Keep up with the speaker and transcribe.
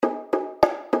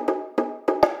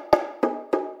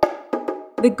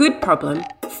The Good Problem,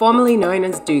 formerly known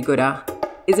as Do-Gooder,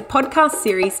 is a podcast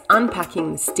series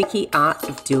unpacking the sticky art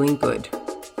of doing good.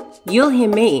 You'll hear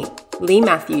me, Lee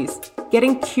Matthews,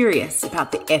 getting curious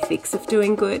about the ethics of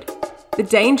doing good, the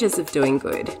dangers of doing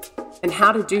good, and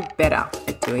how to do better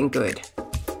at doing good.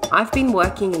 I've been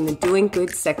working in the doing good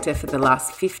sector for the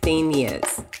last 15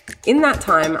 years. In that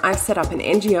time, I've set up an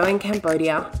NGO in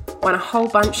Cambodia, won a whole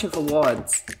bunch of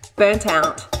awards, burnt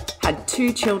out, had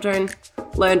 2 children,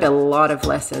 learned a lot of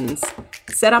lessons,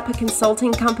 set up a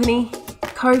consulting company,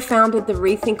 co-founded the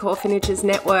Rethink Orphanages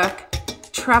Network,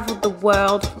 travelled the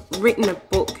world, written a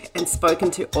book, and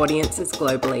spoken to audiences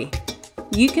globally.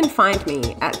 You can find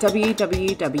me at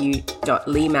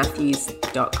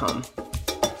www.leematthews.com.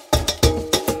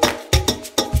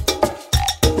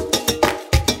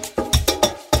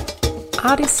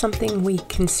 Art is something we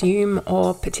consume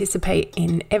or participate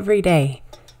in every day.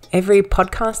 Every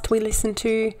podcast we listen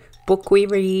to, book we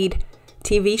read,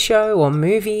 TV show or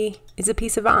movie is a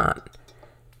piece of art.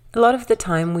 A lot of the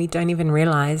time we don't even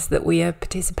realise that we are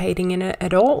participating in it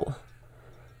at all.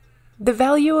 The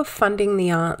value of funding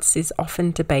the arts is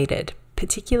often debated,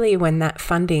 particularly when that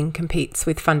funding competes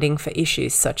with funding for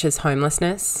issues such as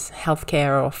homelessness,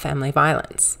 healthcare or family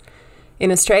violence.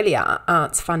 In Australia,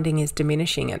 arts funding is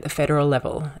diminishing at the federal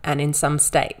level and in some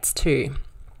states too.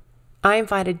 I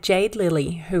invited Jade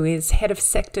Lillie, who is Head of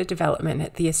Sector Development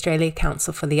at the Australia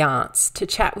Council for the Arts, to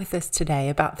chat with us today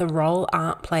about the role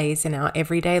art plays in our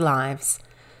everyday lives,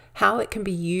 how it can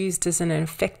be used as an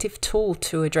effective tool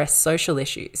to address social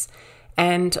issues,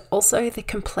 and also the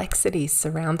complexities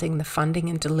surrounding the funding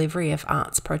and delivery of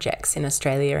arts projects in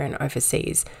Australia and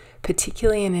overseas,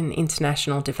 particularly in an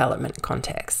international development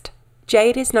context.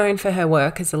 Jade is known for her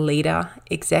work as a leader,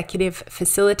 executive,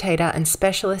 facilitator and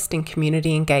specialist in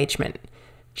community engagement.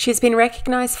 She's been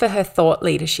recognised for her thought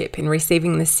leadership in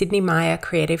receiving the Sidney Myer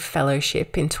Creative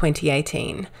Fellowship in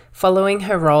 2018, following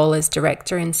her role as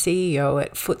Director and CEO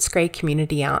at Footscray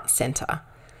Community Arts Centre.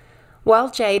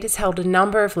 While Jade has held a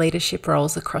number of leadership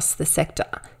roles across the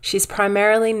sector, she's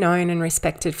primarily known and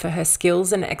respected for her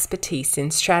skills and expertise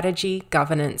in strategy,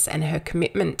 governance, and her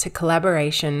commitment to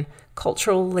collaboration,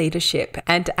 cultural leadership,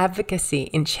 and advocacy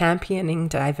in championing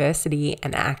diversity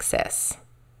and access.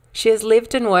 She has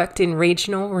lived and worked in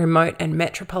regional, remote, and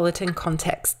metropolitan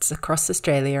contexts across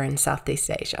Australia and Southeast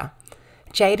Asia.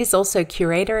 Jade is also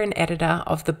curator and editor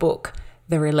of the book,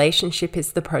 The Relationship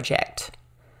is the Project.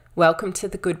 Welcome to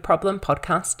the Good Problem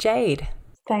podcast, Jade.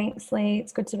 Thanks, Lee.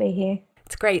 It's good to be here.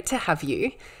 It's great to have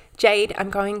you. Jade, I'm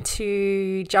going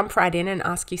to jump right in and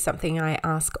ask you something I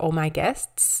ask all my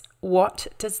guests. What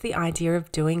does the idea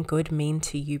of doing good mean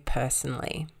to you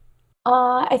personally?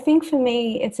 I think for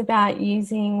me, it's about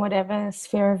using whatever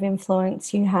sphere of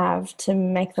influence you have to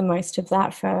make the most of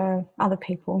that for other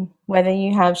people, whether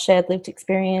you have shared lived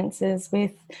experiences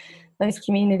with those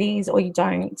communities or you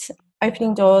don't.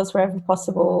 Opening doors wherever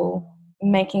possible,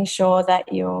 making sure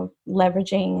that you're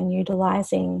leveraging and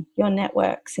utilising your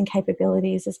networks and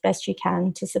capabilities as best you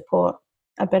can to support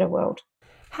a better world.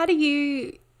 How do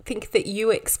you think that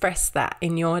you express that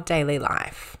in your daily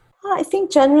life? I think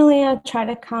generally I try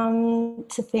to come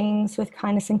to things with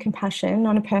kindness and compassion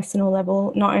on a personal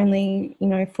level, not only,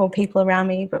 for people around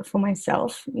me, but for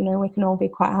myself. We can all be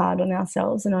quite hard on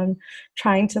ourselves, and I'm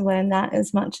trying to learn that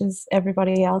as much as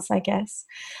everybody else, I guess.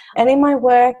 And in my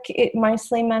work, it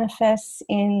mostly manifests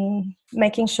in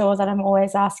making sure that I'm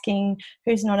always asking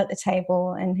who's not at the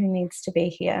table and who needs to be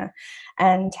here,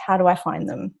 and how do I find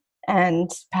them? And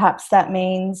perhaps that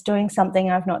means doing something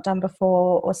I've not done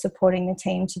before or supporting the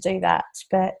team to do that,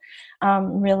 but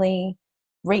really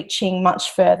reaching much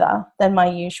further than my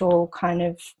usual kind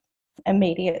of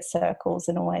immediate circles,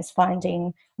 and always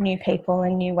finding new people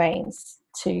and new ways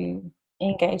to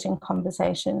engage in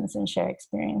conversations and share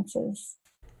experiences.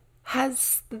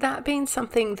 Has that been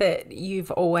something that you've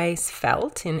always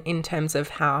felt in terms of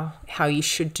how you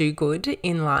should do good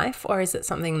in life, or is it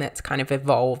something that's kind of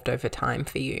evolved over time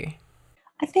for you?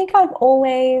 I think I've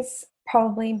always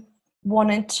probably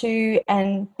wanted to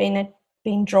and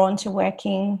been drawn to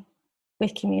working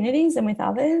with communities and with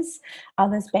others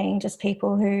being just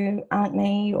people who aren't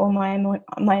me or my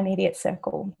immediate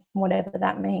circle, whatever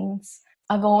that means.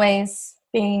 I've always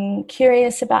been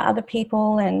curious about other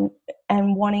people and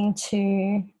wanting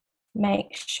to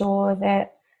make sure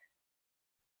that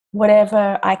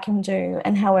whatever I can do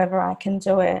and however I can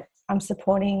do it, I'm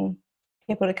supporting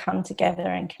people to come together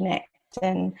and connect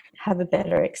and have a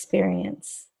better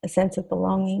experience, a sense of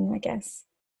belonging, I guess.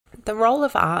 The role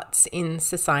of arts in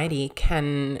society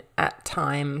can at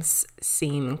times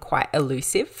seem quite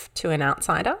elusive to an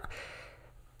outsider,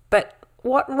 but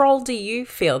What role do you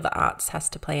feel the arts has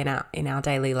to play in our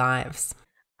daily lives?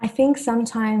 I think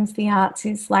sometimes the arts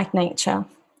is like nature.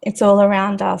 It's all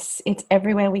around us. It's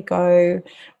everywhere we go,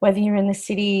 whether you're in the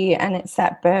city and it's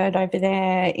that bird over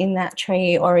there in that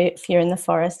tree, or if you're in the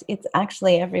forest, it's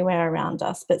actually everywhere around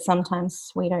us. But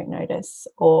sometimes we don't notice,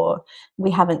 or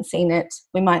we haven't seen it.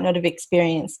 We might not have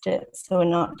experienced it, so we're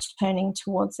not turning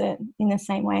towards it in the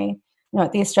same way.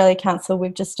 At the Australia Council,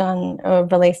 we've just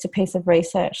released a piece of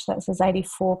research that says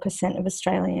 84% of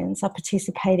Australians are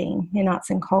participating in arts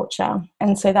and culture.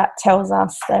 And so that tells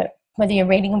us that whether you're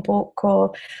reading a book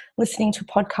or listening to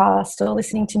a podcast or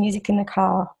listening to music in the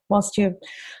car whilst you're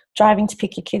driving to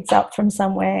pick your kids up from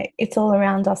somewhere, it's all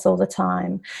around us all the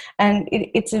time. And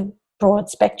it's a broad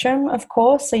spectrum, of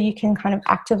course, so you can kind of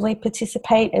actively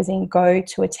participate, as in go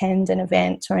to attend an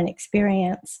event or an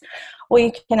experience, or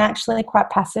you can actually quite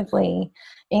passively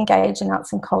engage in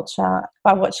arts and culture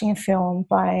by watching a film,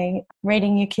 by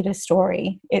reading your kid a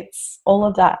story. It's all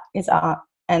of that is art,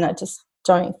 and I just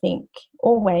don't think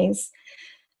always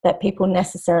that people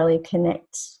necessarily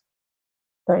connect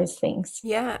those things.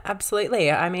 Yeah,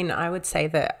 absolutely. I mean, I would say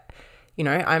that,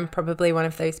 I'm probably one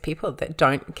of those people that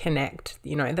don't connect,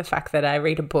 the fact that I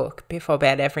read a book before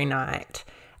bed every night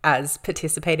as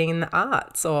participating in the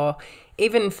arts, or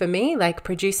even for me, like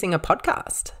producing a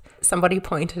podcast. Somebody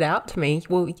pointed out to me,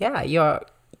 well, yeah,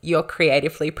 you're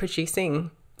creatively producing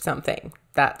something.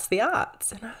 That's the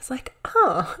arts. And I was like,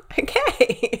 oh,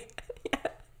 okay.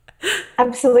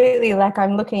 Absolutely. Like,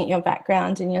 I'm looking at your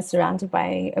background and you're surrounded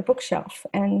by a bookshelf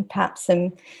and perhaps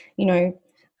some,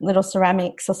 little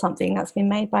ceramics or something that's been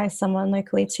made by someone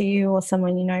locally to you or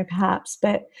someone perhaps.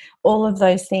 But all of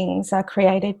those things are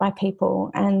created by people,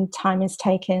 and time is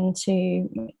taken to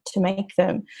make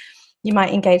them. You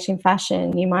might engage in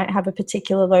fashion. You might have a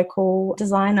particular local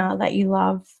designer that you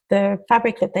love, the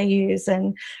fabric that they use,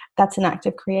 and that's an act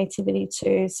of creativity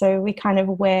too. So we kind of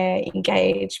wear,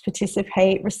 engage,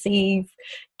 participate, receive,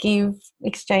 give,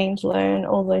 exchange, learn,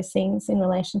 all those things in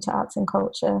relation to arts and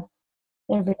culture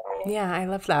every day. Yeah, I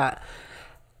love that.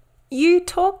 You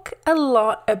talk a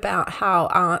lot about how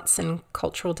arts and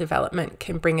cultural development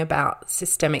can bring about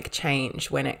systemic change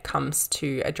when it comes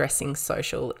to addressing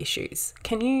social issues.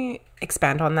 Can you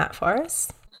expand on that for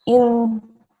us? In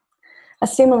a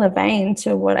similar vein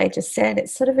to what I just said,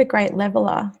 it's sort of a great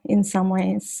leveler in some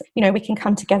ways. We can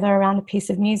come together around a piece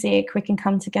of music, we can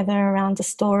come together around a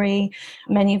story.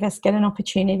 Many of us get an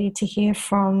opportunity to hear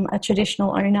from a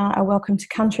traditional owner, a welcome to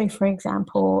country, for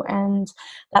example, and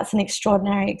that's an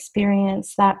extraordinary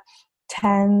experience that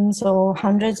tens or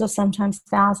hundreds or sometimes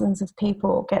thousands of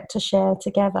people get to share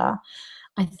together.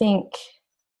 I think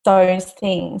those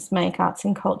things make arts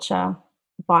and culture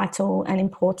vital and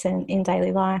important in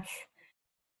daily life.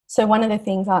 So one of the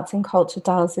things arts and culture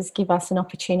does is give us an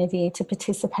opportunity to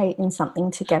participate in something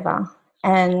together.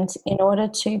 And in order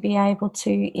to be able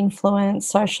to influence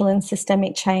social and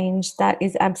systemic change, that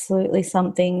is absolutely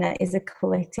something that is a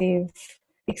collective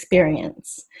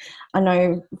experience. I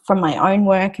know from my own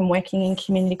work and working in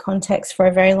community context for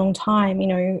a very long time,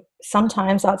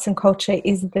 sometimes arts and culture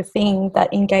is the thing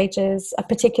that engages a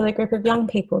particular group of young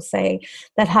people, say,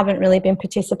 that haven't really been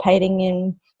participating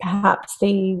in perhaps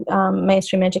the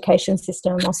mainstream education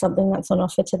system or something that's on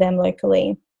offer to them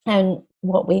locally. And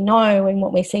what we know and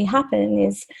what we see happen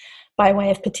is, by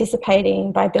way of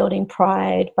participating, by building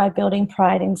pride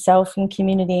in self and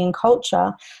community and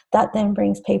culture, that then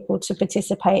brings people to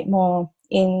participate more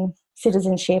in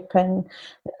citizenship and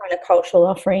the kind of cultural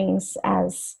offerings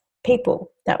as people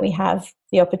that we have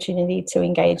the opportunity to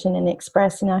engage in and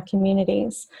express in our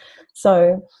communities.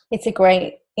 So it's a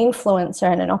great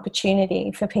influencer and an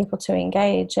opportunity for people to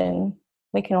engage, and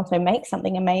we can also make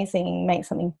something amazing, make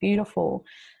something beautiful,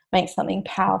 make something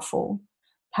powerful.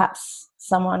 Perhaps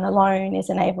someone alone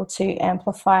isn't able to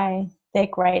amplify their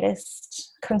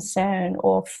greatest concern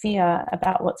or fear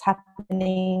about what's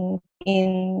happening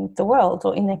in the world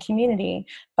or in their community,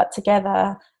 but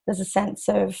together there's a sense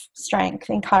of strength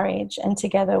and courage, and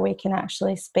together we can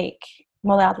actually speak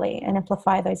more loudly and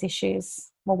amplify those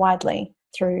issues more widely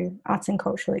through arts and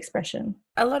cultural expression.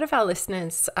 A lot of our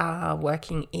listeners are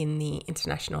working in the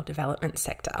international development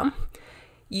sector.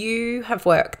 You have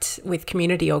worked with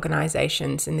community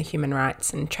organisations in the human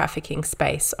rights and trafficking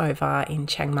space over in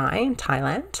Chiang Mai in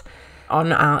Thailand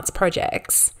on arts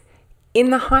projects. In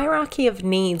the hierarchy of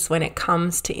needs when it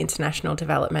comes to international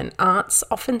development, arts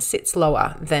often sits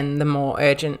lower than the more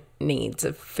urgent needs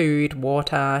of food,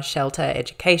 water, shelter,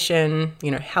 education,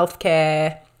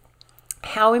 healthcare.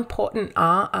 How important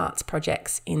are arts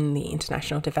projects in the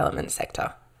international development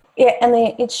sector? Yeah, and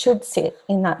it should sit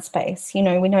in that space. We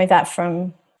know that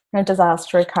from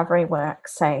disaster recovery work,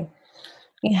 say,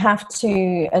 you have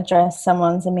to address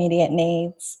someone's immediate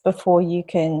needs before you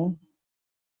can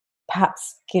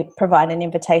perhaps provide an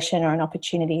invitation or an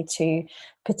opportunity to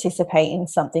participate in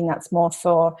something that's more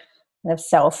for kind of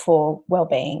self or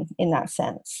well-being in that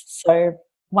sense. So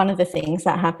one of the things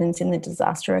that happens in the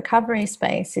disaster recovery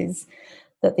space is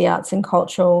that the arts and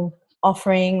cultural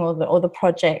offering or the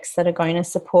projects that are going to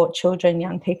support children,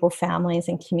 young people, families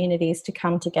and communities to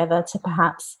come together to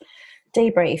perhaps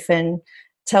debrief and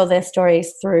tell their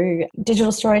stories through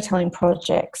digital storytelling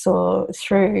projects or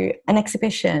through an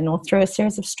exhibition or through a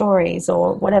series of stories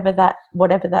or whatever that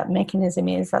mechanism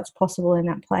is that's possible in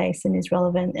that place and is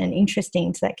relevant and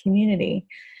interesting to that community.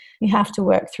 You have to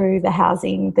work through the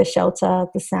housing, the shelter,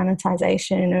 the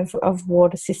sanitisation of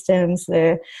water systems,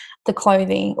 the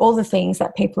clothing, all the things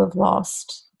that people have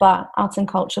lost. But arts and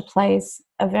culture plays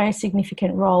a very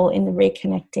significant role in the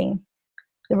reconnecting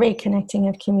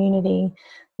of community,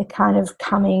 the kind of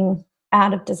coming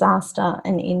out of disaster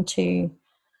and into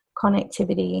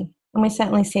connectivity. And we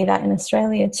certainly see that in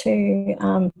Australia too,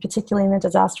 particularly in the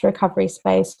disaster recovery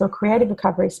space or creative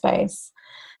recovery space.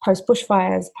 Post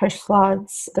bushfires, post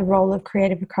floods, the role of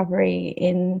creative recovery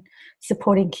in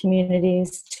supporting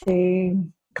communities to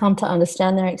come to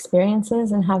understand their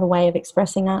experiences and have a way of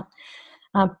expressing that,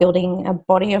 building a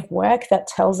body of work that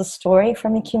tells a story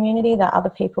from the community that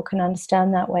other people can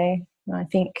understand that way. And I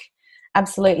think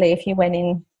absolutely if you went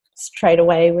in straight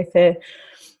away with a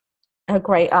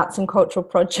great arts and cultural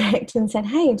project and said,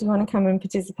 hey, do you want to come and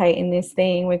participate in this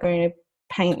thing? We're going to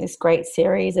paint this great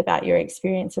series about your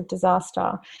experience of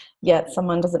disaster, yet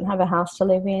someone doesn't have a house to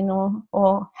live in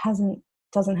or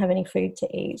doesn't have any food to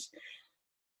eat.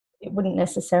 It wouldn't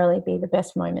necessarily be the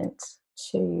best moment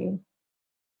to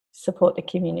support the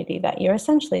community that you're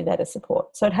essentially there to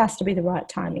support. So it has to be the right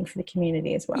timing for the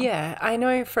community as well. Yeah, I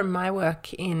know from my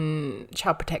work in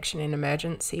child protection in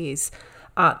emergencies,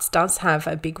 arts does have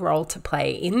a big role to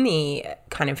play in the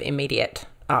kind of immediate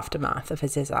aftermath of a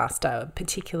disaster,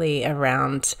 particularly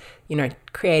around,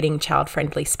 creating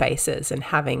child-friendly spaces and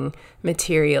having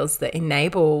materials that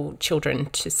enable children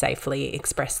to safely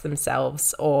express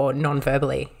themselves or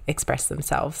non-verbally express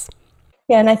themselves.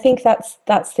 Yeah, and I think that's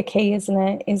the key, isn't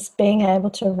it? Is being able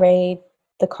to read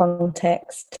the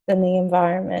context and the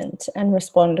environment and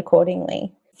respond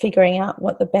accordingly, figuring out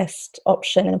what the best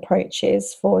option and approach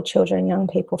is for children, young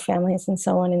people, families and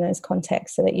so on in those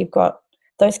contexts, so that you've got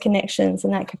those connections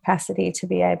and that capacity to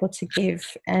be able to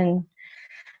give and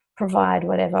provide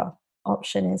whatever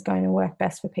option is going to work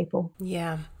best for people.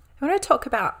 Yeah. I want to talk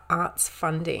about arts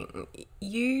funding.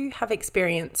 You have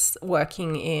experience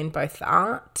working in both the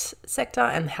art sector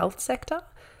and the health sector.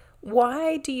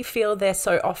 Why do you feel they're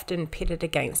so often pitted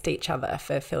against each other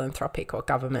for philanthropic or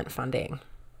government funding?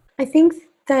 I think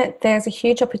that there's a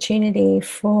huge opportunity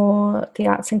for the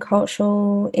arts and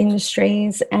cultural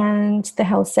industries and the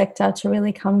health sector to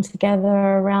really come together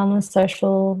around the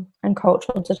social and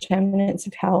cultural determinants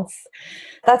of health.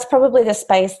 That's probably the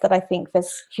space that I think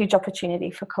there's huge opportunity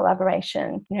for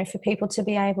collaboration, for people to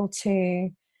be able to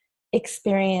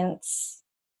experience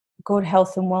good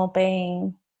health and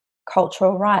well-being.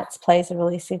 Cultural rights plays a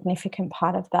really significant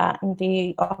part of that, and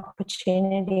the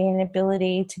opportunity and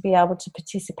ability to be able to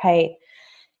participate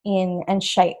in and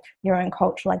shape your own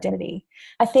cultural identity.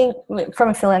 I think from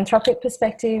a philanthropic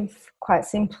perspective, quite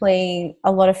simply,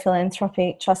 a lot of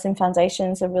philanthropic trusts and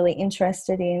foundations are really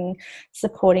interested in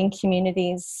supporting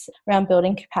communities around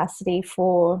building capacity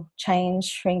for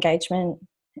change, for engagement,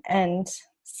 and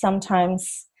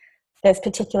sometimes there's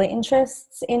particular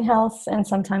interests in health and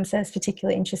sometimes there's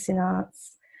particular interests in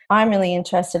arts. I'm really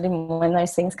interested in when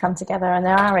those things come together, and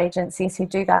there are agencies who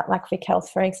do that, like Vic Health,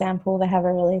 for example. They have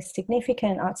a really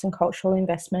significant arts and cultural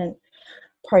investment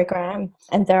program,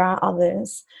 and there are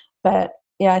others. But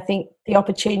yeah, I think the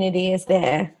opportunity is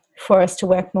there for us to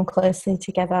work more closely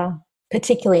together,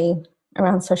 particularly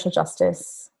around social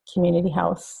justice, community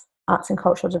health, arts and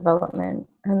cultural development,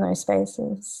 and those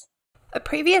spaces. A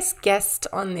previous guest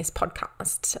on this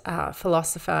podcast,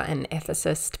 philosopher and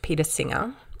ethicist Peter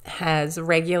Singer, has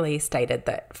regularly stated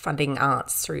that funding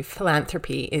arts through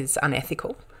philanthropy is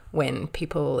unethical when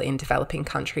people in developing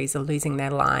countries are losing their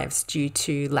lives due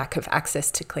to lack of access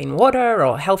to clean water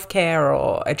or healthcare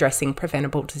or addressing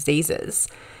preventable diseases.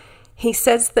 He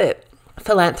says that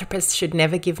philanthropists should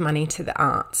never give money to the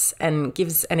arts, and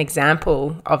gives an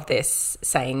example of this,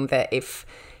 saying that if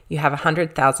you have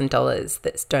 $100,000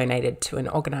 that's donated to an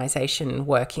organisation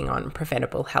working on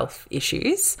preventable health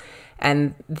issues,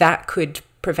 and that could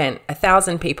prevent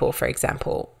 1,000 people, for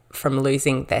example, from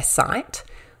losing their sight,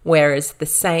 whereas the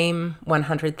same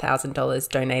 $100,000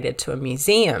 donated to a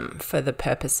museum for the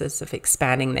purposes of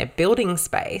expanding their building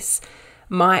space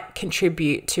might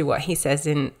contribute to what he says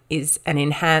is an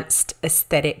enhanced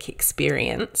aesthetic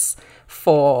experience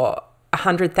for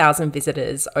 100,000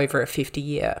 visitors over a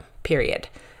 50-year period.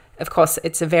 Of course,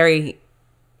 it's a very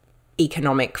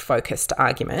economic-focused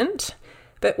argument,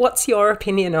 but what's your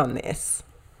opinion on this?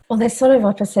 Well, they're sort of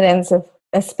opposite ends of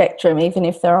a spectrum, even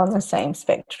if they're on the same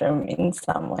spectrum in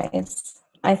some ways.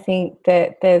 I think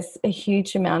that there's a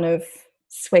huge amount of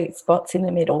sweet spots in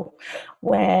the middle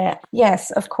where,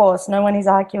 yes, of course, no one is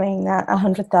arguing that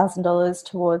 $100,000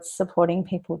 towards supporting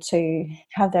people to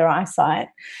have their eyesight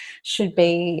should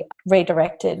be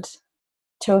redirected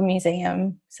to a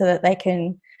museum so that they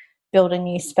can build a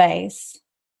new space.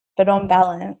 But on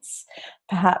balance,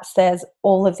 perhaps there's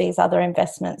all of these other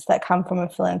investments that come from a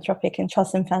philanthropic and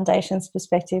trust and foundations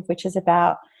perspective, which is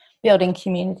about building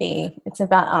community. It's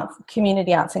about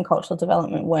community arts and cultural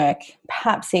development work.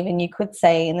 Perhaps even you could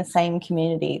say in the same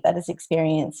community that is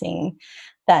experiencing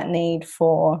that need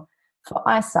for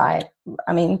eyesight.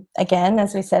 I mean, again,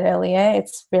 as we said earlier,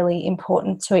 it's really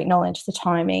important to acknowledge the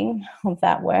timing of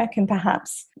that work and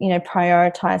perhaps,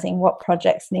 prioritising what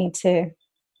projects need to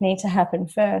happen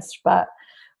first. But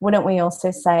wouldn't we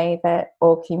also say that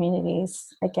all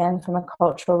communities, again, from a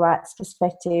cultural rights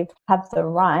perspective, have the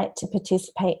right to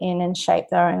participate in and shape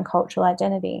their own cultural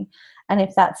identity? And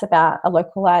if that's about a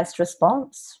localised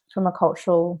response from a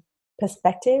cultural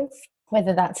perspective,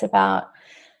 whether that's about,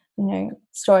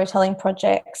 storytelling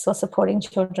projects or supporting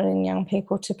children and young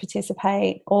people to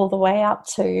participate, all the way up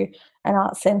to an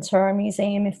arts centre or a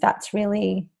museum, if that's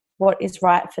really what is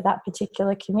right for that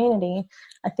particular community,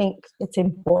 I think it's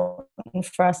important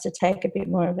for us to take a bit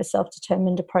more of a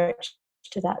self-determined approach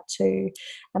to that too,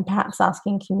 and perhaps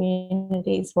asking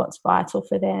communities what's vital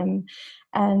for them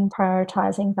and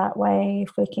prioritising that way.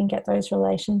 If we can get those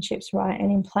relationships right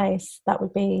and in place, that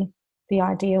would be the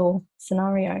ideal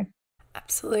scenario.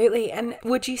 Absolutely. And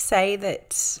would you say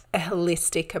that a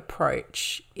holistic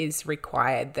approach is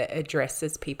required that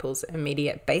addresses people's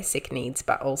immediate basic needs,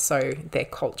 but also their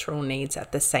cultural needs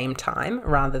at the same time,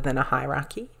 rather than a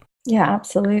hierarchy? Yeah,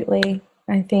 absolutely.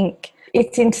 I think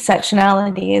it's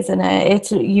intersectionality, isn't it?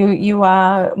 It's you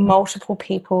are multiple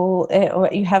people, or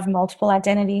you have multiple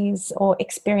identities or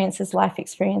experiences, life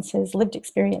experiences, lived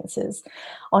experiences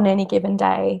on any given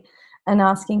day. And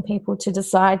asking people to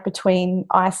decide between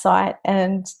eyesight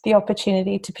and the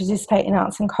opportunity to participate in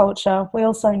arts and culture, we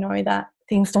also know that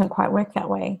things don't quite work that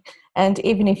way. And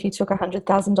even if you took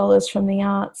 $100,000 from the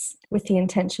arts with the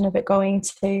intention of it going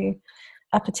to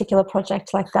a particular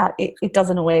project like that, it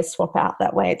doesn't always swap out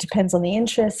that way. It depends on the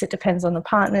interests, it depends on the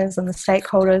partners, on the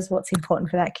stakeholders, what's important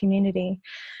for that community.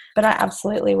 But I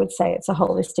absolutely would say it's a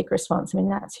holistic response. I mean,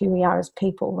 that's who we are as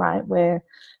people, right? We're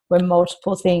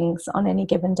multiple things on any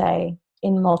given day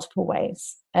in multiple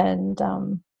ways. And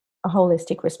a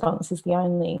holistic response is the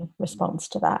only response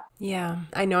to that. Yeah.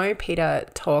 I know Peter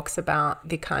talks about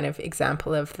the kind of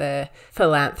example of the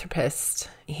philanthropist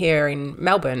here in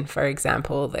Melbourne, for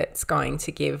example, that's going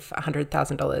to give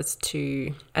 $100,000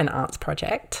 to an arts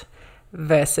project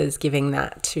versus giving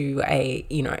that to a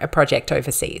project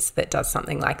overseas that does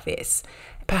something like this.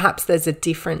 Perhaps there's a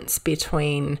difference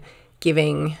between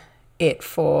giving it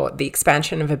for the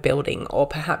expansion of a building or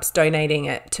perhaps donating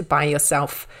it to buy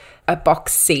yourself a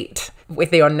box seat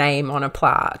with your name on a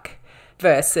plaque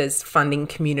versus funding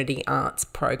community arts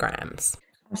programs.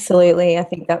 Absolutely. I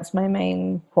think that's my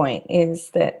main point,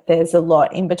 is that there's a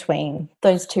lot in between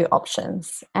those two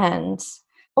options. And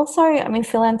also, I mean,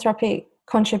 philanthropic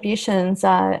contributions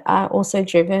are also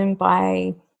driven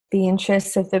by the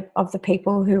interests of the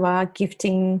people who are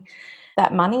gifting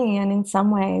that money. And in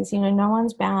some ways, no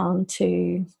one's bound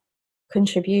to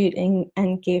contribute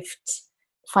and gift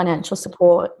financial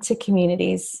support to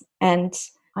communities. And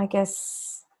I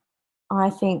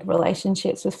think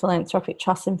relationships with philanthropic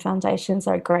trusts and foundations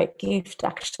are a great gift,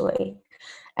 actually.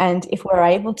 And if we're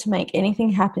able to make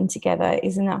anything happen together,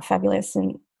 isn't that fabulous?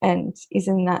 And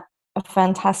isn't that a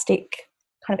fantastic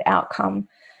kind of outcome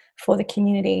for the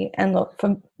community? And look,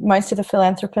 for most of the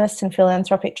philanthropists and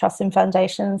philanthropic trusts and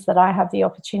foundations that I have the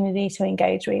opportunity to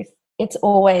engage with, it's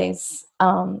always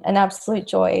an absolute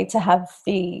joy to have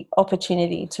the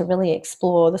opportunity to really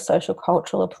explore the social,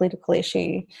 cultural, or political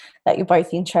issue that you're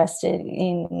both interested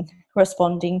in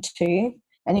responding to.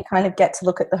 And you kind of get to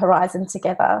look at the horizon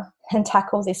together and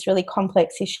tackle this really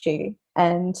complex issue.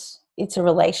 And it's a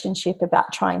relationship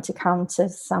about trying to come to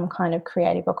some kind of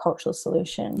creative or cultural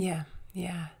solution. Yeah.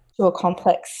 To a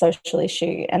complex social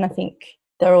issue. And I think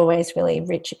they're always really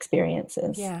rich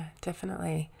experiences. Yeah,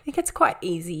 definitely. I think it's quite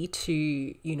easy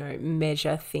to,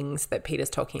 measure things that Peter's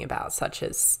talking about, such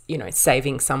as,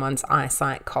 saving someone's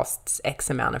eyesight costs X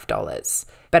amount of dollars.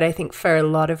 But I think for a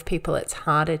lot of people, it's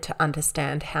harder to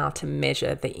understand how to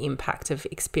measure the impact of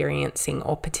experiencing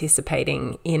or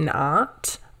participating in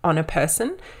art on a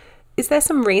person. Is there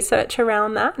some research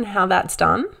around that and how that's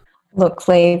done? Look,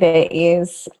 Lee, there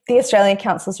is. The Australian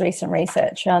Council's recent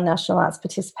research around national arts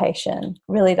participation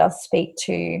really does speak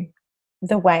to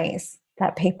the ways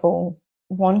that people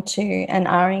want to and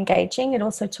are engaging. It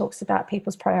also talks about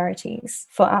people's priorities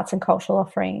for arts and cultural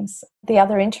offerings. The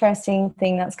other interesting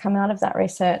thing that's come out of that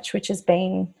research, which has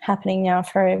been happening now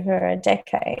for over a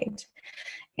decade,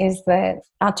 is that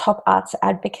our top arts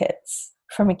advocates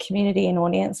from a community and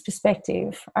audience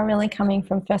perspective are really coming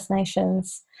from First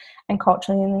Nations and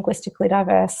culturally and linguistically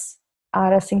diverse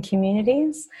artists and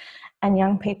communities and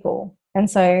young people. And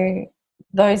so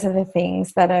those are the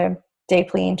things that are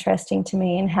deeply interesting to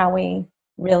me and how we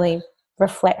really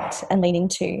reflect and lean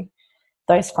into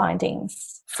those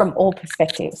findings from all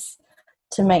perspectives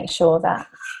to make sure that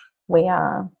we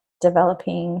are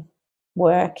developing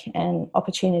work and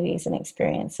opportunities and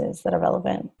experiences that are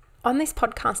relevant. On this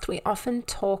podcast, we often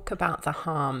talk about the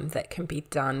harm that can be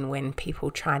done when people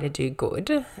try to do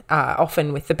good,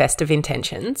 often with the best of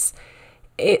intentions.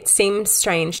 It seems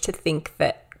strange to think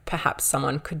that perhaps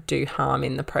someone could do harm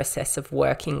in the process of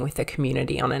working with a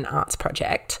community on an arts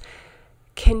project.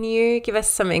 Can you give us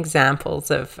some examples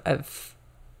of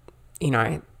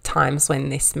times when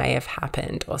this may have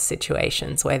happened or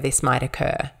situations where this might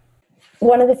occur?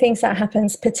 One of the things that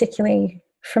happens, particularly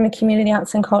from a community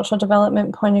arts and cultural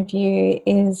development point of view,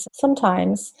 is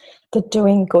sometimes the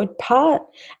doing good part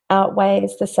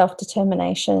outweighs the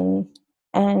self-determination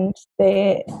and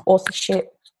the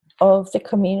authorship of the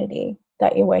community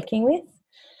that you're working with.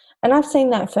 And I've seen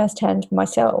that firsthand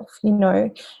myself.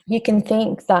 You can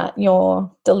think that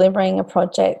you're delivering a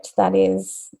project that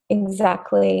is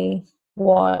exactly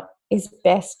what is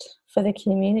best for the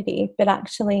community, but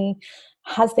actually,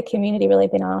 has the community really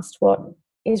been asked what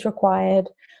is required,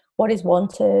 what is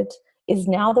wanted? Is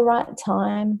now the right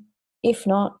time? If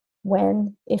not,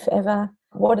 when, if ever?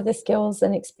 What are the skills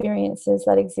and experiences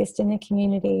that exist in the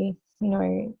community?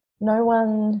 No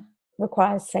one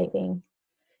requires saving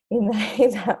in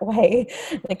that way.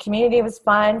 The community was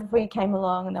fine before you came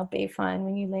along and they'll be fine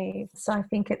when you leave. So I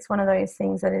think it's one of those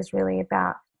things that is really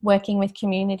about working with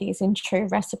communities in true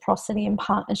reciprocity and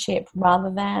partnership rather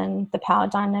than the power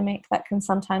dynamic that can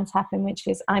sometimes happen, which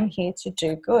is I'm here to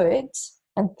do good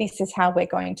and this is how we're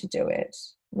going to do it,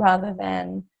 rather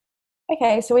than,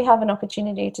 okay, so we have an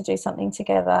opportunity to do something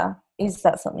together. Is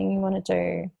that something you want to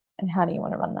do and how do you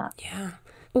want to run that? Yeah.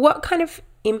 What kind of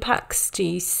impacts do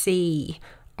you see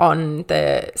on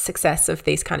the success of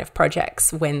these kind of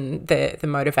projects when the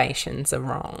motivations are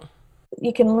wrong?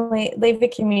 You can leave a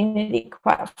community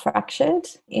quite fractured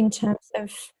in terms of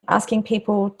asking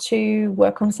people to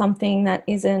work on something that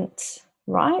isn't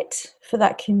right for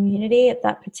that community at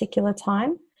that particular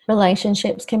time.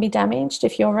 Relationships can be damaged.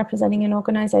 If you're representing an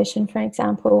organisation, for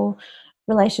example,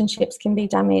 relationships can be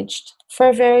damaged for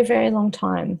a very, very long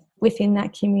time within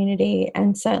that community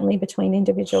and certainly between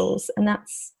individuals, and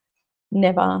that's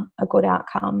never a good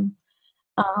outcome.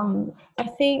 I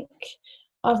think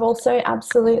I've also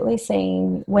absolutely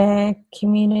seen where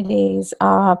communities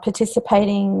are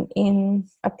participating in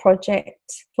a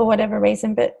project for whatever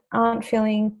reason but aren't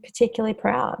feeling particularly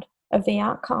proud of the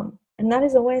outcome. And that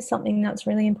is always something that's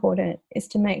really important, is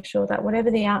to make sure that whatever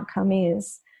the outcome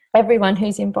is, everyone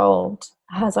who's involved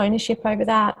has ownership over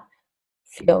that,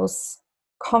 feels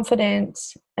confident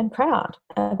and proud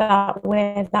about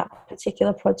where that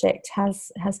particular project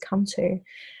has come to.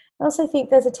 I also think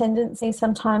there's a tendency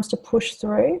sometimes to push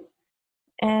through,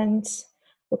 and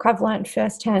look, I've learned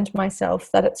firsthand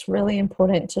myself that it's really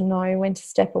important to know when to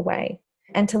step away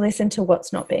and to listen to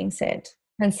what's not being said.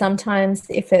 And sometimes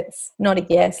if it's not a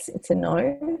yes, it's a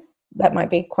no. That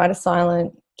might be quite a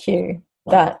silent cue,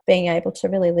 but being able to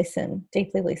really listen,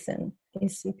 deeply listen,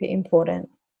 is super important.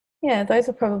 Yeah, those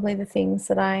are probably the things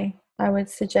that I would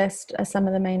suggest are some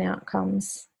of the main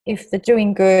outcomes if the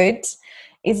doing good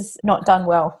is not done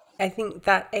well. I think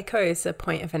that echoes a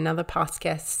point of another past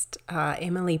guest,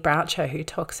 Emily Boucher, who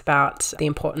talks about the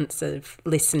importance of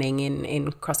listening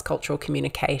in cross-cultural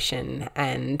communication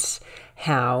and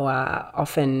how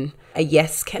often a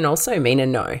yes can also mean a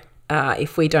no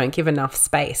if we don't give enough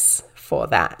space for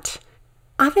that.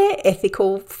 Are there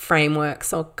ethical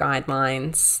frameworks or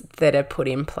guidelines that are put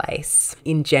in place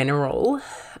in general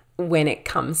when it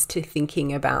comes to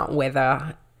thinking about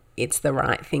whether it's the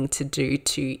right thing to do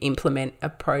to implement a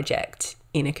project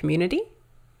in a community?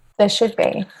 There should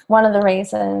be. One of the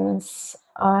reasons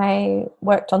I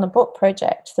worked on the book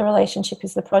project, The Relationship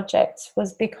is the Project,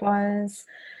 was because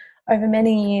over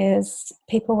many years,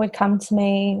 people would come to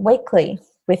me weekly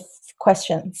with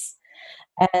questions.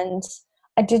 And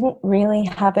I didn't really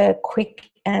have a quick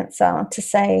answer to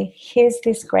say, here's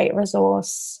this great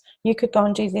resource, you could go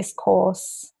and do this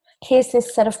course, here's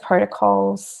this set of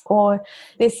protocols, or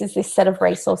this is this set of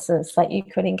resources that you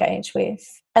could engage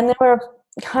with. And there were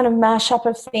a kind of mashup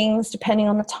of things depending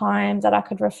on the time that I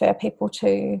could refer people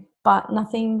to, but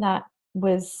nothing that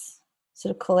was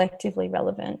sort of collectively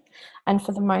relevant. And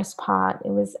for the most part,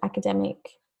 it was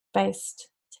academic-based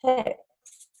text.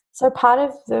 So part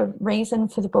of the reason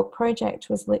for the book project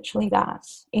was literally that,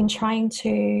 in trying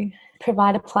to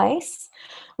provide a place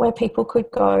where people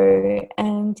could go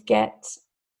and get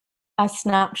a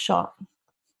snapshot,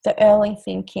 the early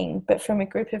thinking, but from a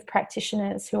group of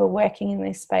practitioners who are working in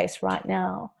this space right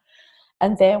now,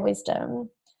 and their wisdom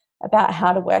about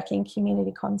how to work in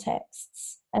community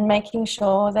contexts, and making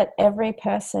sure that every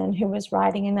person who was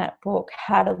writing in that book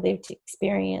had a lived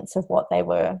experience of what they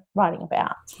were writing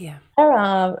about. Yeah. There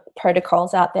are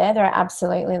protocols out there. There are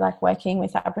absolutely, like working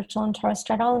with Aboriginal and Torres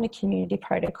Strait Islander community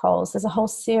protocols. There's a whole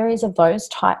series of those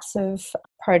types of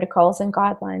protocols and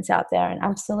guidelines out there, and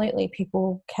absolutely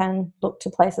people can look to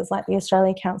places like the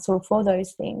Australia Council for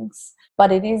those things.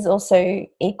 But it is also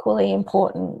equally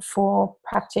important for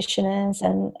practitioners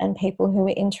and people who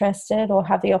are interested or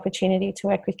have the opportunity to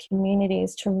work with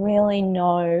communities to really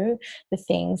know the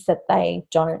things that they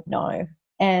don't know.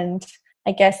 And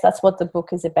I guess that's what the book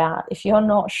is about. If you're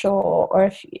not sure,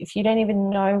 or if you don't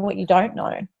even know what you don't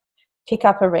know, pick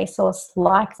up a resource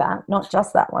like that, not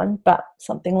just that one, but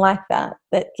something like that,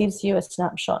 that gives you a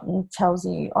snapshot and tells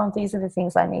you, oh, these are the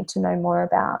things I need to know more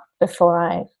about before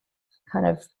I kind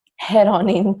of head on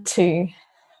into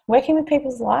working with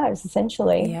people's lives,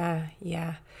 essentially. Yeah,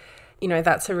 yeah. You know,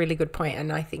 that's a really good point.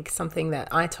 And I think something that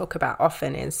I talk about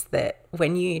often is that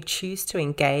when you choose to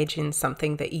engage in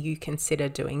something that you consider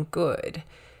doing good,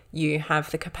 you have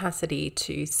the capacity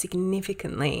to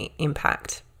significantly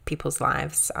impact people's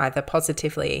lives, either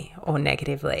positively or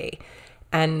negatively.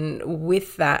 And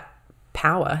with that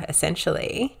power,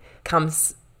 essentially,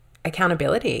 comes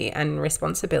accountability and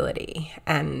responsibility.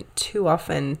 And too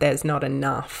often there's not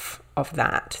enough of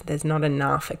that. There's not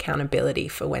enough accountability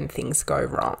for when things go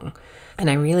wrong. And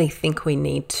I really think we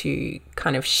need to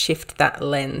kind of shift that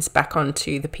lens back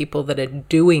onto the people that are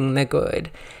doing the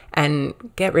good and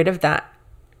get rid of that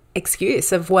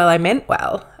excuse of, well, I meant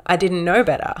well. I didn't know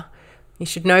better. You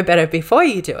should know better before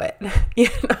you do it. You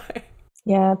know?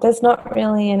 Yeah, there's not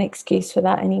really an excuse for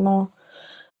that anymore.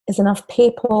 There's enough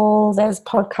people, there's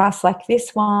podcasts like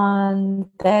this one,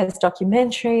 there's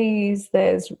documentaries,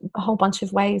 there's a whole bunch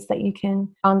of ways that you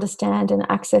can understand and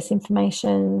access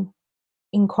information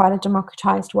in quite a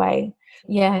democratized way.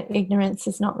 Yeah, ignorance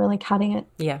is not really cutting it.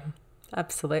 Yeah,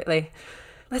 absolutely.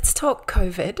 Let's talk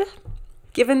COVID.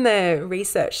 Given the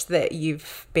research that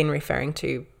you've been referring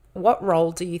to, what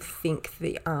role do you think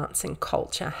the arts and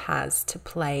culture has to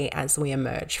play as we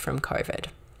emerge from COVID?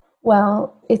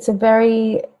 Well, it's a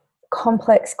very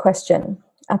complex question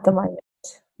at the moment,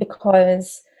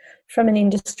 because from an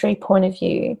industry point of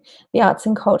view, the arts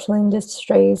and cultural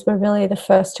industries were really the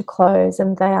first to close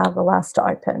and they are the last to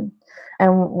open.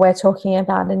 And we're talking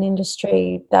about an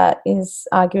industry that is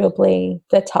arguably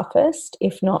the toughest,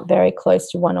 if not very close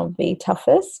to one of the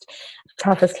toughest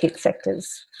hit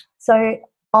sectors. So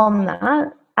on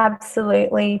that,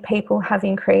 absolutely, people have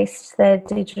increased their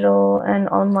digital and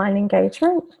online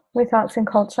engagement with arts and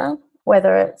culture,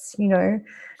 whether it's, you know,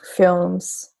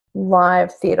 films,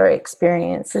 live theatre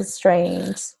experiences,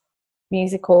 streams,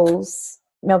 musicals,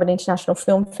 Melbourne International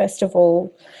Film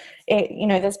Festival.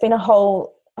 There's been a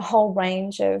whole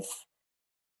range of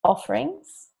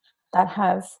offerings that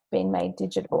have been made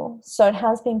digital. So it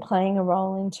has been playing a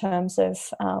role in terms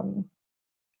of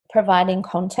providing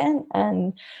content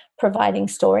and providing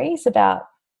stories about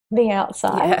the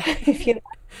outside, if you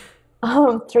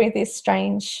through this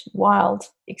strange, wild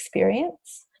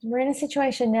experience. We're in a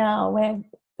situation now where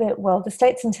the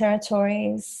states and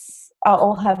territories are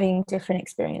all having different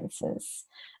experiences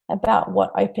about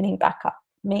what opening back up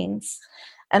means.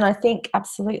 And I think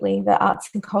absolutely the arts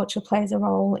and culture plays a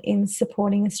role in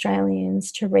supporting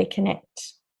Australians to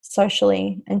reconnect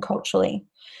socially and culturally.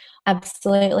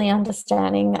 Absolutely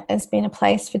understanding that there's been a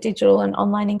place for digital and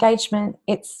online engagement.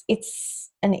 It's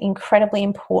an incredibly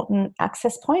important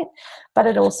access point, but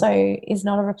it also is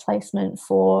not a replacement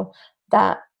for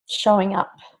that showing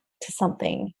up to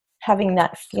something having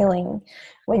that feeling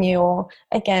when you're,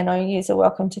 again, I use a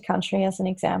welcome to country as an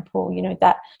example, you know,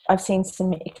 that I've seen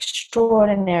some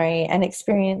extraordinary and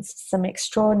experienced some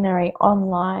extraordinary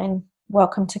online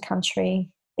welcome to country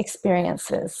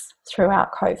experiences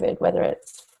throughout COVID, whether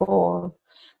it's for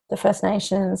the First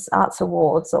Nations Arts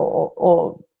Awards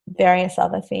or various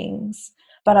other things.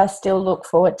 But I still look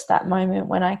forward to that moment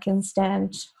when I can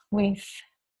stand with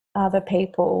other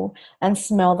people and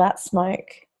smell that smoke.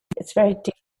 It's very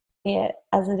different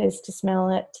as it is to smell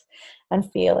it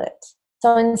and feel it.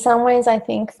 So in some ways, I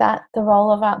think that the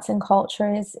role of arts and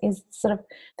culture is sort of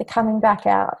the coming back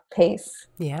out piece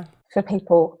for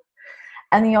people,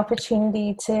 and the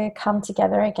opportunity to come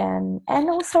together again and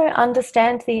also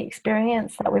understand the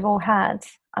experience that we've all had.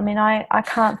 I mean, I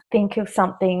can't think of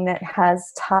something that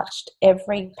has touched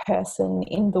every person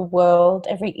in the world,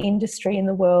 every industry in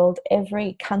the world,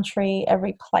 every country,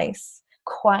 every place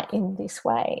quite in this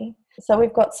way. So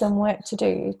we've got some work to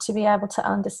do to be able to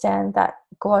understand that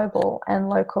global and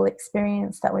local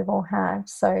experience that we've all had.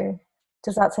 So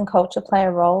does arts and culture play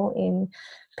a role in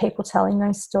people telling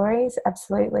those stories?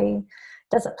 Absolutely.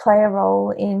 Does it play a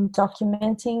role in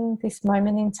documenting this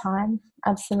moment in time?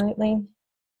 Absolutely.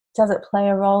 Does it play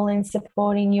a role in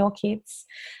supporting your kids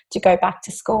to go back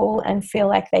to school and feel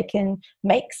like they can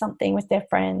make something with their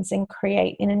friends and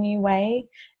create in a new way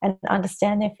and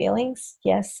understand their feelings?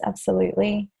 Yes,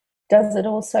 absolutely. Does it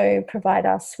also provide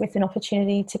us with an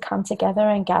opportunity to come together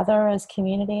and gather as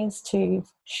communities to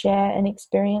share an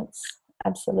experience?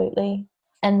 Absolutely.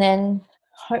 And then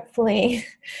hopefully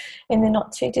in the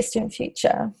not too distant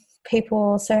future, people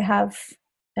also have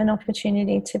an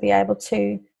opportunity to be able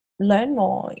to learn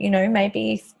more. You know,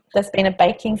 maybe there's been a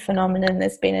baking phenomenon,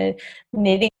 there's been a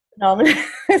knitting phenomenon.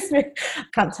 I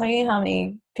can't tell you how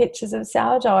many pictures of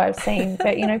sourdough I've seen,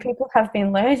 but, you know, people have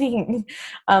been learning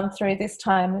through this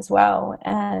time as well.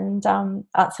 And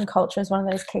arts and culture is one of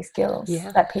those key skills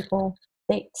that people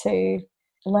seek to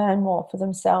learn more for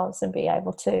themselves and be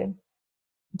able to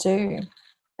do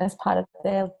as part of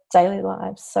their daily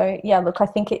lives. So, yeah, look, I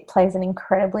think it plays an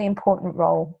incredibly important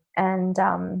role, and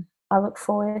I look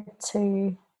forward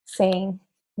to seeing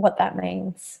what that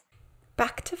means.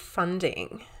 Back to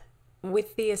funding.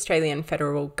 With the Australian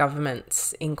federal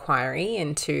government's inquiry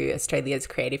into Australia's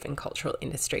creative and cultural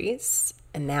industries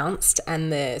announced,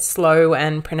 and the slow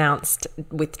and pronounced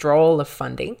withdrawal of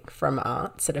funding from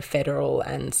arts at a federal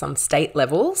and some state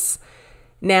levels,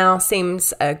 now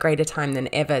seems a greater time than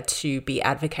ever to be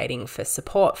advocating for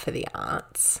support for the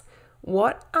arts.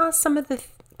 What are some of the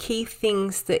key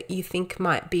things that you think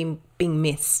might be being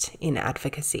missed in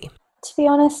advocacy? To be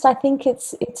honest, I think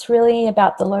it's really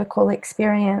about the local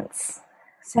experience.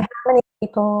 So how many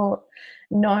people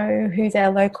know who their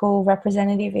local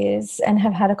representative is and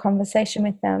have had a conversation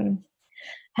with them?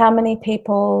 How many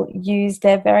people use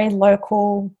their very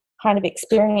local kind of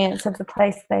experience of the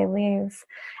place they live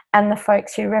and the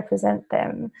folks who represent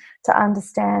them to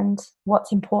understand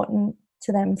what's important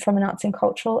to them from an arts and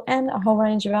cultural and a whole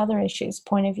range of other issues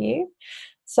point of view?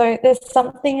 So there's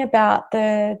something about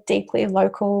the deeply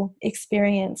local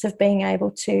experience of being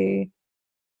able to,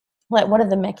 like, what are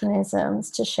the mechanisms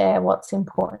to share what's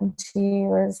important to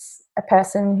you as a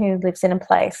person who lives in a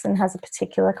place and has a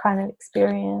particular kind of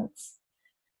experience?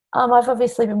 I've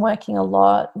obviously been working a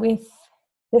lot with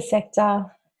the sector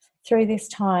through this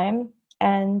time,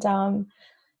 and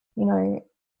you know,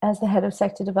 as the head of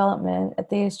sector development at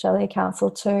the Australia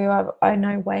Council too, I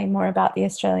know way more about the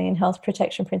Australian Health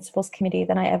Protection Principles Committee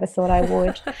than I ever thought I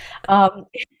would.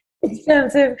 In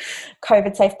terms of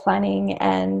COVID safe planning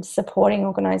and supporting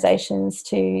organisations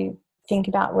to think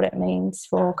about what it means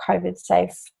for COVID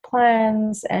safe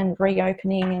plans and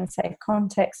reopening in safe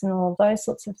context and all of those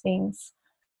sorts of things.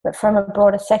 But from a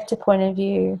broader sector point of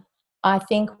view, I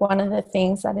think one of the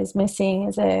things that is missing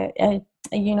is a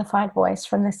unified voice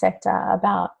from the sector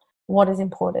about what is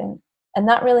important. And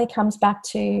that really comes back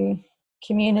to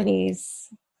communities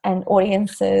and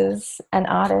audiences and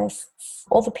artists,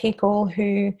 all the people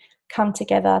who come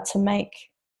together to make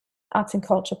arts and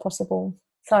culture possible.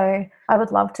 So I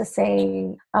would love to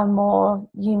see a more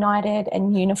united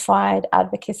and unified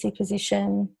advocacy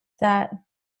position that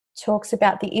talks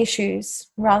about the issues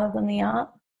rather than the art,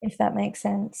 if that makes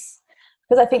sense.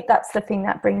 Because I think that's the thing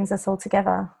that brings us all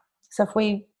together. So if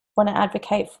we want to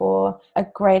advocate for a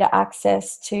greater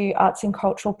access to arts and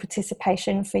cultural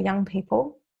participation for young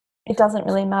people, it doesn't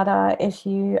really matter if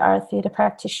you are a theatre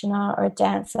practitioner or a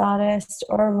dance artist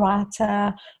or a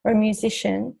writer or a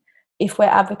musician. If we're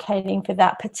advocating for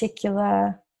that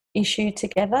particular issue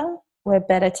together, we're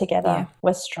better together,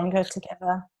 we're stronger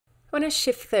together. I want to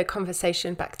shift the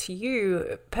conversation back to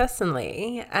you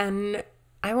personally and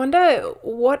I wonder,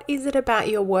 what is it about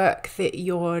your work that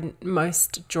you're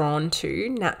most drawn to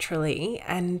naturally?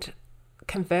 And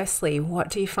conversely, what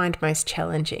do you find most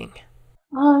challenging?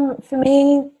 For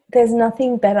me, there's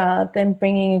nothing better than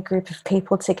bringing a group of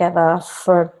people together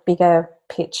for a bigger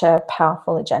picture,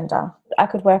 powerful agenda. I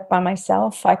could work by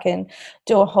myself. I can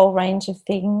do a whole range of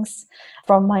things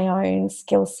from my own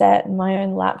skill set and my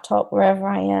own laptop, wherever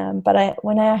I am. But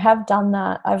when I have done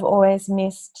that, I've always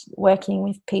missed working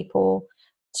with people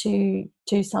to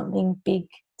do something big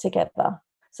together.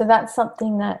 So that's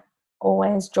something that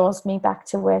always draws me back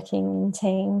to working in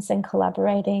teams and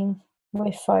collaborating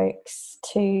with folks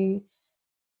to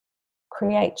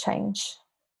create change.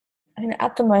 And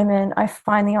at the moment, I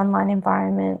find the online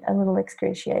environment a little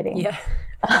excruciating. Yeah.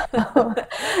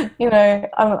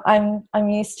 I'm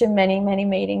used to many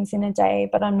meetings in a day,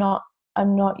 but I'm not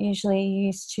usually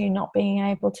used to not being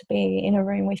able to be in a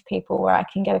room with people where I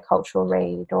can get a cultural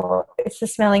read, or it's the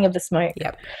smelling of the smoke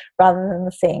rather than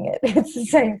the seeing it. It's the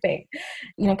same thing.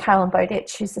 Carolyn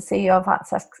Bowditch, who's the CEO of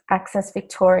Arts Access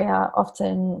Victoria,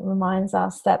 often reminds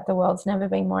us that the world's never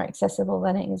been more accessible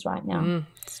than it is right now.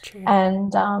 It's true.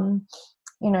 And,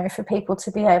 for people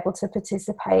to be able to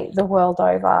participate the world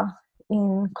over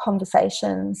in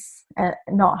conversations and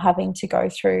not having to go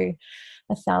through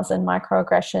 1,000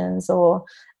 microaggressions or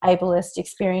ableist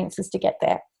experiences to get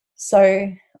there.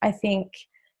 So I think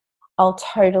I'll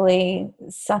totally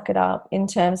suck it up in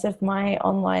terms of my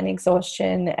online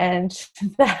exhaustion and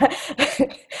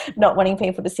not wanting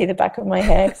people to see the back of my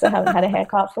hair because I haven't had a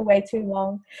haircut for way too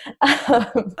long.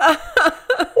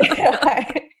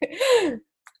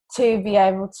 To be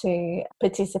able to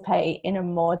participate in a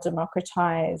more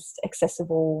democratized,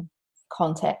 accessible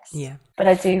context. Yeah. But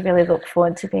I do really look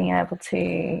forward to being able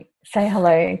to say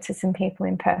hello to some people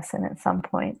in person at some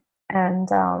point. And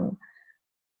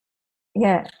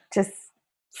just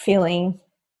feeling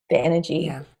the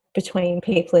energy between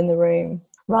people in the room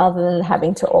rather than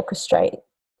having to orchestrate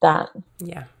that.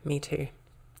 Yeah, me too.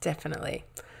 Definitely.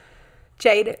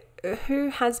 Jade, who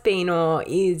has been or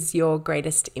is your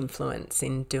greatest influence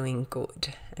in doing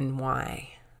good, and why?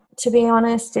 To be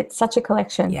honest, it's such a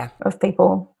collection of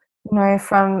people.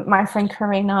 From my friend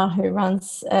Karina, who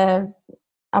runs a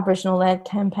Aboriginal-led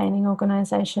campaigning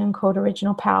organisation called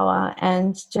Original Power,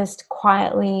 and just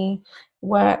quietly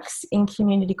works in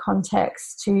community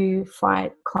context to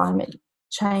fight climate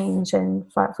change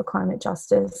and fight for climate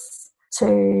justice,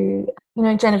 to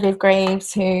Genevieve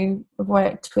Greaves, who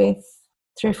worked with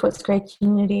through Footscray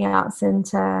Community Arts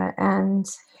Centre and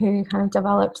who kind of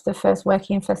developed the first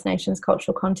Working in First Nations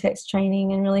cultural context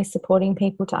training and really supporting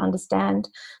people to understand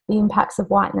the impacts of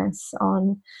whiteness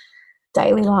on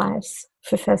daily lives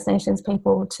for First Nations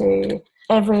people, to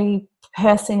every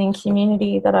person in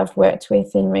community that I've worked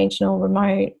with in regional,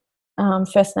 remote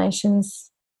First Nations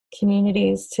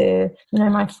communities, to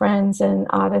my friends and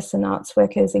artists and arts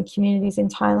workers in communities in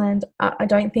Thailand. I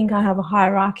don't think I have a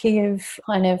hierarchy of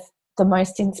kind of the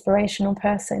most inspirational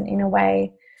person in a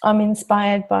way. I'm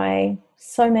inspired by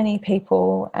so many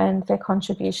people and their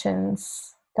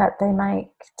contributions that they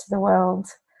make to the world.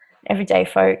 Everyday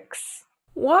folks.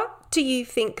 What do you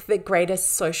think the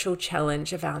greatest social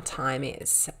challenge of our time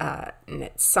is? And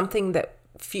it's something that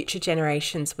future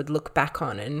generations would look back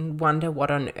on and wonder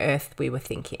what on earth we were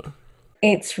thinking.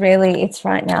 It's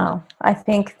right now. I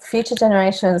think future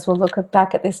generations will look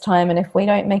back at this time, and if we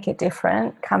don't make it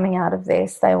different coming out of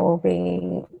this, they will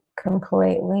be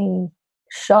completely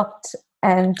shocked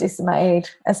and dismayed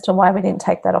as to why we didn't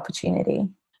take that opportunity.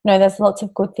 There's lots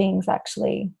of good things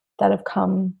actually that have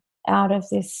come out of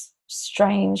this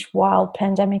strange, wild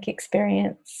pandemic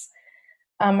experience.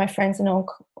 My friends and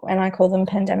I call them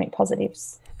pandemic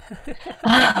positives.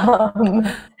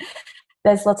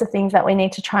 There's lots of things that we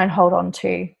need to try and hold on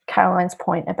to. Caroline's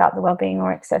point about the wellbeing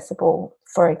more accessible,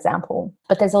 for example.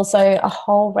 But there's also a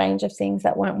whole range of things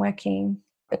that weren't working.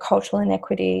 The cultural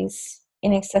inequities,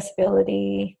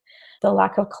 inaccessibility, the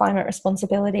lack of climate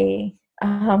responsibility,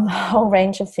 a whole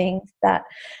range of things that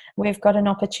we've got an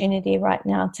opportunity right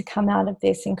now to come out of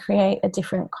this and create a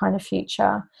different kind of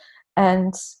future.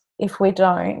 And if we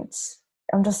don't,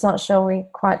 I'm just not sure we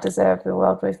quite deserve the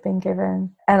world we've been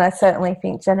given. And I certainly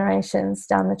think generations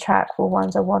down the track will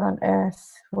wonder what on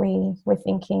earth we were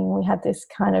thinking. We had this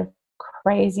kind of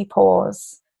crazy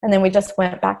pause and then we just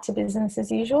went back to business as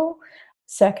usual,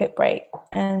 circuit break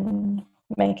and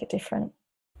make it different.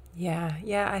 Yeah,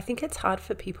 I think it's hard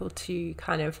for people to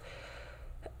kind of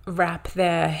wrap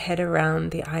their head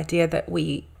around the idea that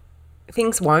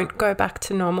things won't go back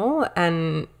to normal,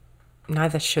 and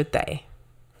neither should they.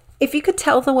 If you could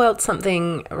tell the world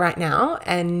something right now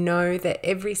and know that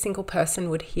every single person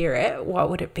would hear it, what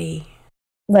would it be?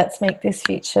 let's make this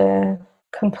future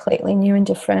completely new and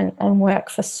different and work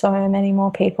for so many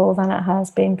more people than it has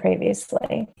been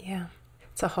previously. Yeah.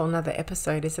 It's a whole nother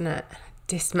episode, isn't it?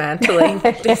 Dismantling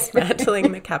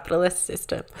the capitalist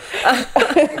system.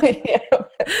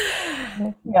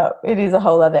 Yeah, it is a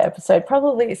whole other episode.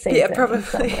 Probably a season. Yeah,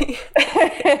 probably.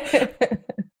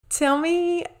 Tell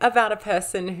me about a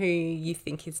person who you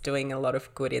think is doing a lot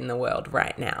of good in the world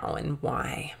right now and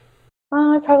why.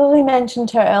 I probably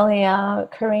mentioned her earlier,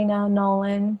 Karina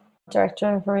Nolan,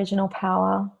 Director of Original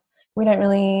Power. We don't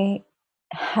really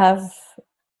have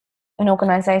an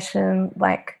organisation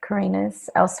like Karina's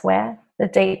elsewhere. The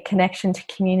deep connection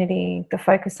to community, the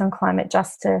focus on climate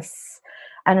justice,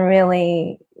 and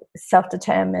really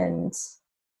self-determined,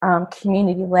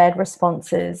 community-led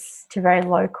responses to very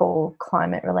local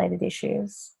climate-related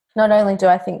issues. Not only do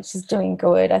I think she's doing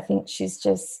good, I think she's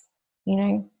just,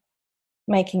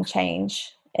 making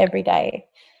change every day.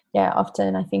 Yeah,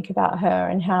 often I think about her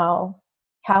and how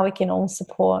we can all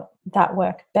support that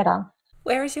work better.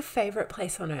 Where is your favourite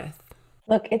place on earth?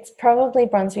 Look, it's probably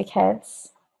Brunswick Heads.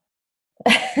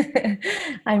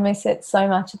 I miss it so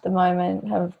much at the moment. I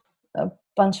have a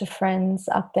bunch of friends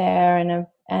up there,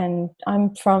 and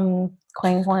I'm from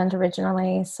Queensland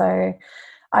originally, so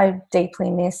I deeply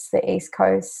miss the east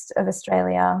coast of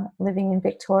Australia, living in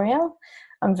Victoria.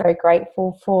 I'm very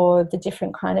grateful for the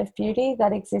different kind of beauty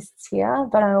that exists here,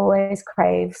 but I always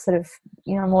crave I'm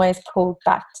always pulled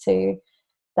back to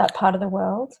that part of the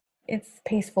world. It's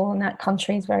peaceful and that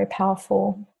country is very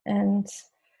powerful, and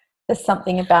there's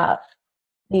something about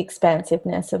the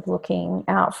expansiveness of looking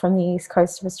out from the east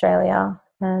coast of Australia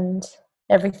and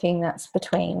everything that's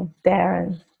between there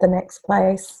and the next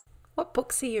place. What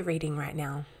books are you reading right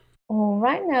now? Well,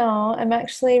 right now I'm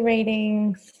actually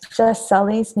reading Jess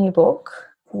Sully's new book,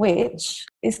 which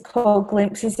is called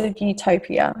Glimpses of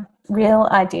Utopia, Real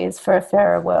Ideas for a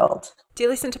Fairer World. Do you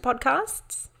listen to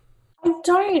podcasts? I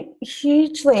don't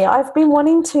hugely. I've been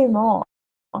wanting to more,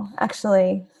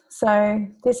 actually. So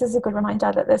this is a good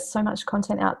reminder that there's so much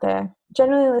content out there.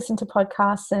 Generally listen to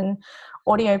podcasts and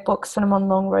audiobooks when I'm on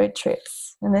long road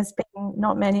trips, and there's been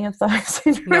not many of those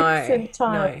in recent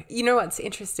time. No. You know what's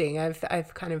interesting?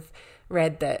 I've kind of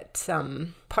read that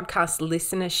podcast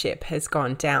listenership has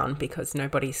gone down because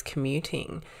nobody's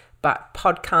commuting, but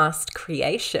podcast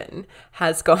creation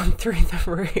has gone through the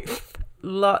roof.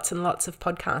 Lots and lots of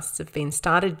podcasts have been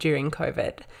started during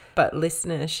COVID, but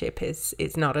listenership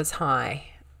is not as high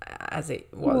as it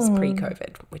was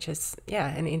pre-COVID, which is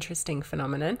an interesting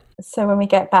phenomenon. So when we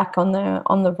get back on the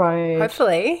road,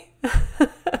 hopefully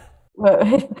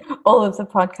all of the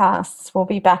podcasts will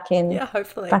be back in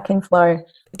flow.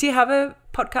 Do you have a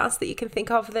podcast that you can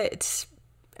think of that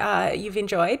you've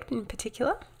enjoyed in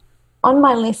particular? On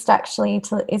my list, actually,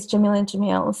 is Jamila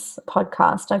Jamil's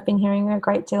podcast. I've been hearing a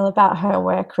great deal about her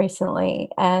work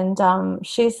recently, and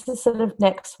she's the sort of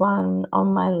next one on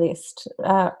my list.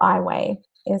 I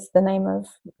is the name of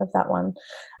that one.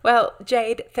 Well,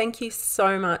 Jade, thank you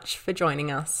so much for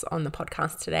joining us on the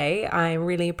podcast today. I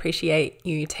really appreciate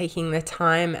you taking the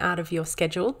time out of your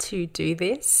schedule to do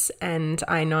this. And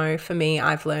I know for me,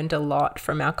 I've learned a lot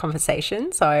from our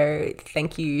conversation. So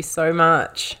thank you so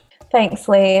much. Thanks,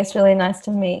 Lee. It's really nice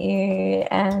to meet you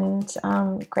and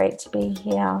great to be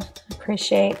here.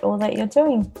 Appreciate all that you're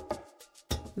doing.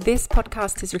 This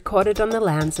podcast is recorded on the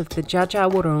lands of the Dja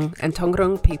Dja Wurrung and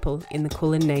Taungurung people in the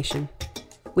Kulin Nation.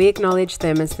 We acknowledge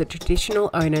them as the traditional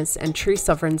owners and true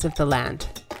sovereigns of the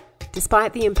land.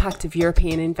 Despite the impact of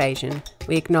European invasion,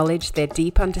 we acknowledge their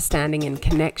deep understanding and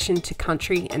connection to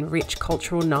country and rich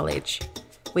cultural knowledge.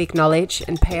 We acknowledge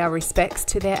and pay our respects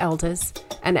to their elders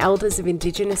and elders of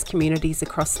Indigenous communities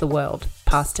across the world,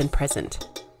 past and present.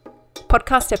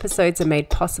 Podcast episodes are made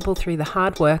possible through the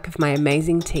hard work of my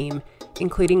amazing team,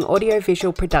 including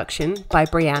audiovisual production by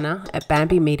Brianna at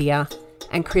Bambi Media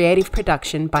and creative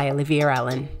production by Olivia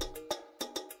Allen.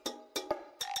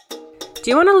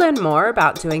 Do you want to learn more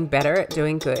about doing better at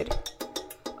doing good?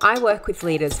 I work with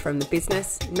leaders from the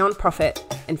business, non-profit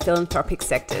and philanthropic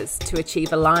sectors to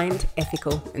achieve aligned,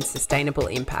 ethical and sustainable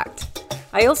impact.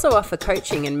 I also offer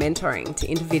coaching and mentoring to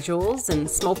individuals and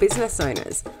small business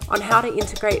owners on how to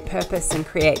integrate purpose and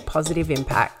create positive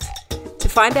impact. To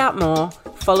find out more,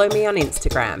 follow me on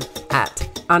Instagram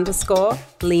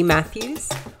 @_Lee Matthews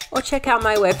or check out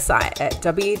my website at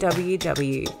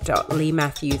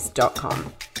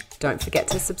www.leematthews.com. Don't forget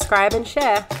to subscribe and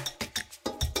share.